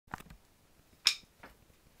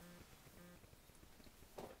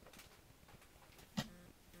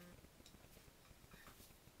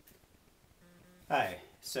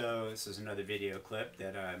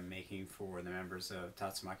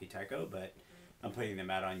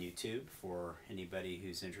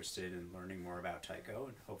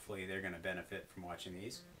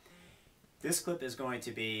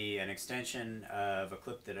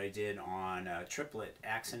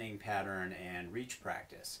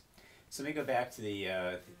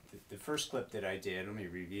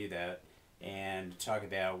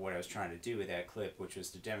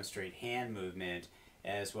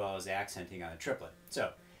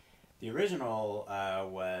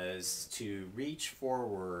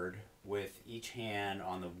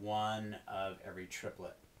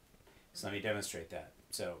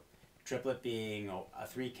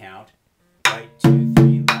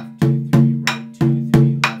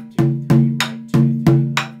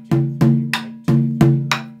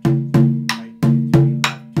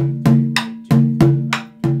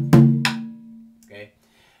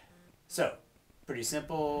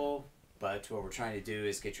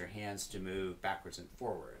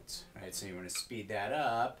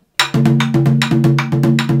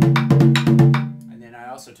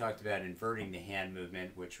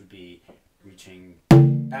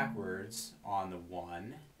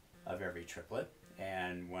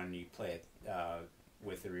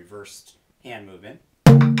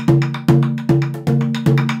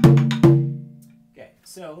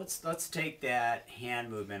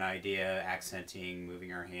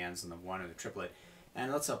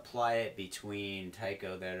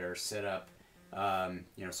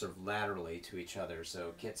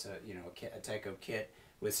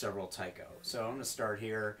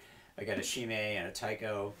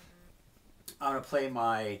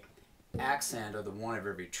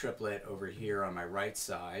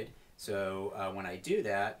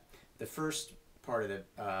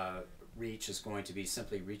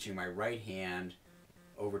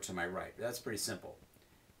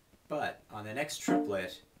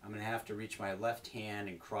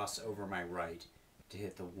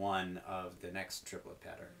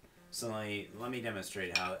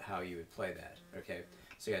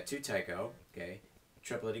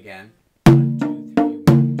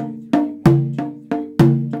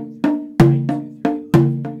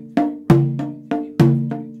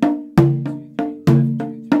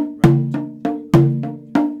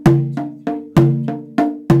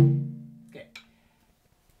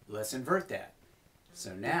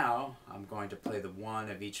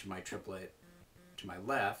of each of my triplet to my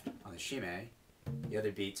left on the shime, the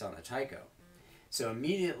other beat's on the taiko. So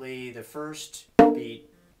immediately the first beat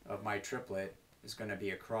of my triplet is going to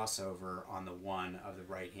be a crossover on the 1 of the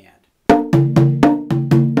right hand.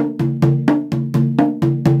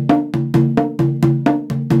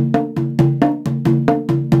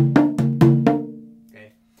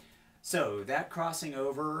 Okay, so that crossing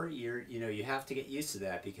over, you have to get used to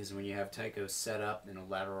that, because when you have taiko set up in a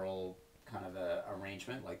lateral kind of a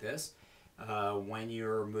arrangement like this, when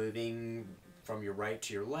you're moving from your right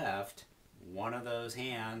to your left, one of those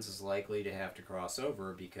hands is likely to have to cross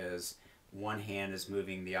over because one hand is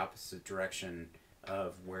moving the opposite direction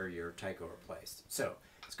of where your taiko are placed. So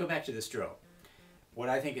let's go back to this drill. What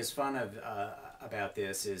I think is fun about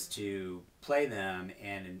this is to play them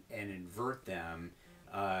and invert them,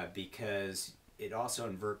 because it also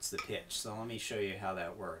inverts the pitch. So let me show you how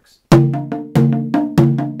that works.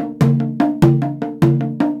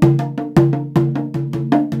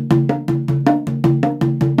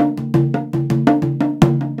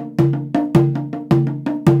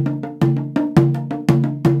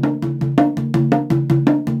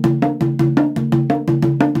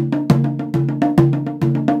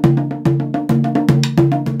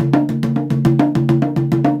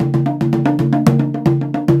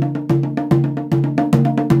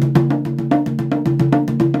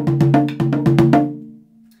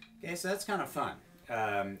 So that's kind of fun,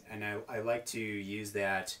 and I like to use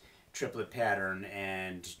that triplet pattern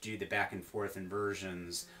and do the back and forth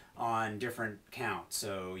inversions on different counts.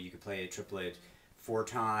 So you could play a triplet 4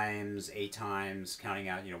 times, 8 times, counting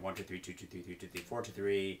out 1 2 3 2 2 3 3 2 3 4 to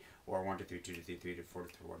 3, or 1 2 3 2 2 3 3 to 4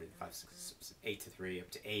 to 4 to 5 6 7 8 to 3 up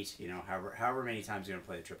to 8. However many times you're going to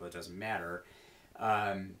play the triplet, doesn't matter,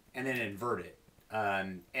 and then invert it,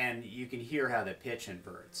 and you can hear how the pitch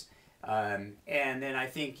inverts. And then I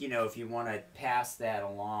think, if you want to pass that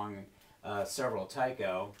along several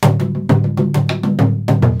taiko, so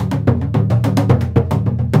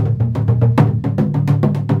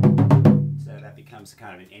that becomes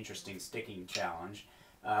kind of an interesting sticking challenge.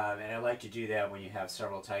 And I like to do that when you have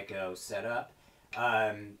several taiko set up,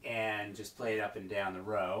 and just play it up and down the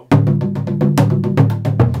row.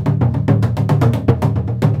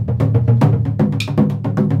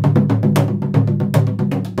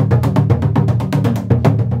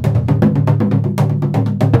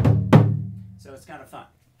 kind of fun.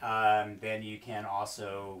 Then you can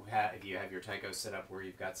also have, if you have your Taiko set up where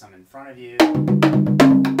you've got some in front of you,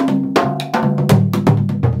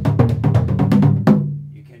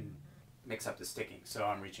 you can mix up the sticking. So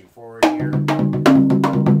I'm reaching forward here.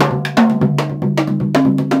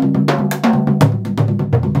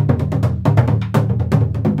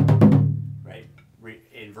 Right,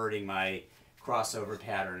 inverting my crossover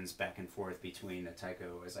patterns back and forth between the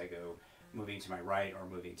Taiko as I go moving to my right or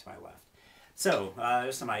moving to my left. So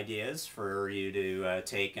there's some ideas for you to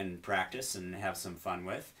take and practice and have some fun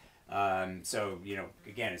with. So, you know,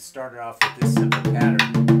 again, it started off with this simple pattern.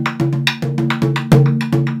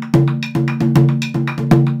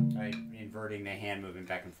 Right, inverting the hand moving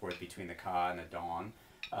back and forth between the ka and the dong.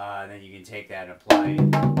 Then you can take that and apply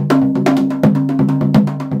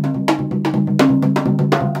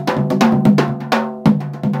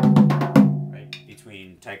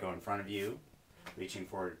Taiko in front of you, reaching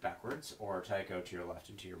forward backwards, or Taiko to your left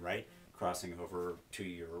and to your right, crossing over to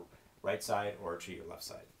your right side or to your left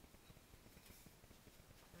side.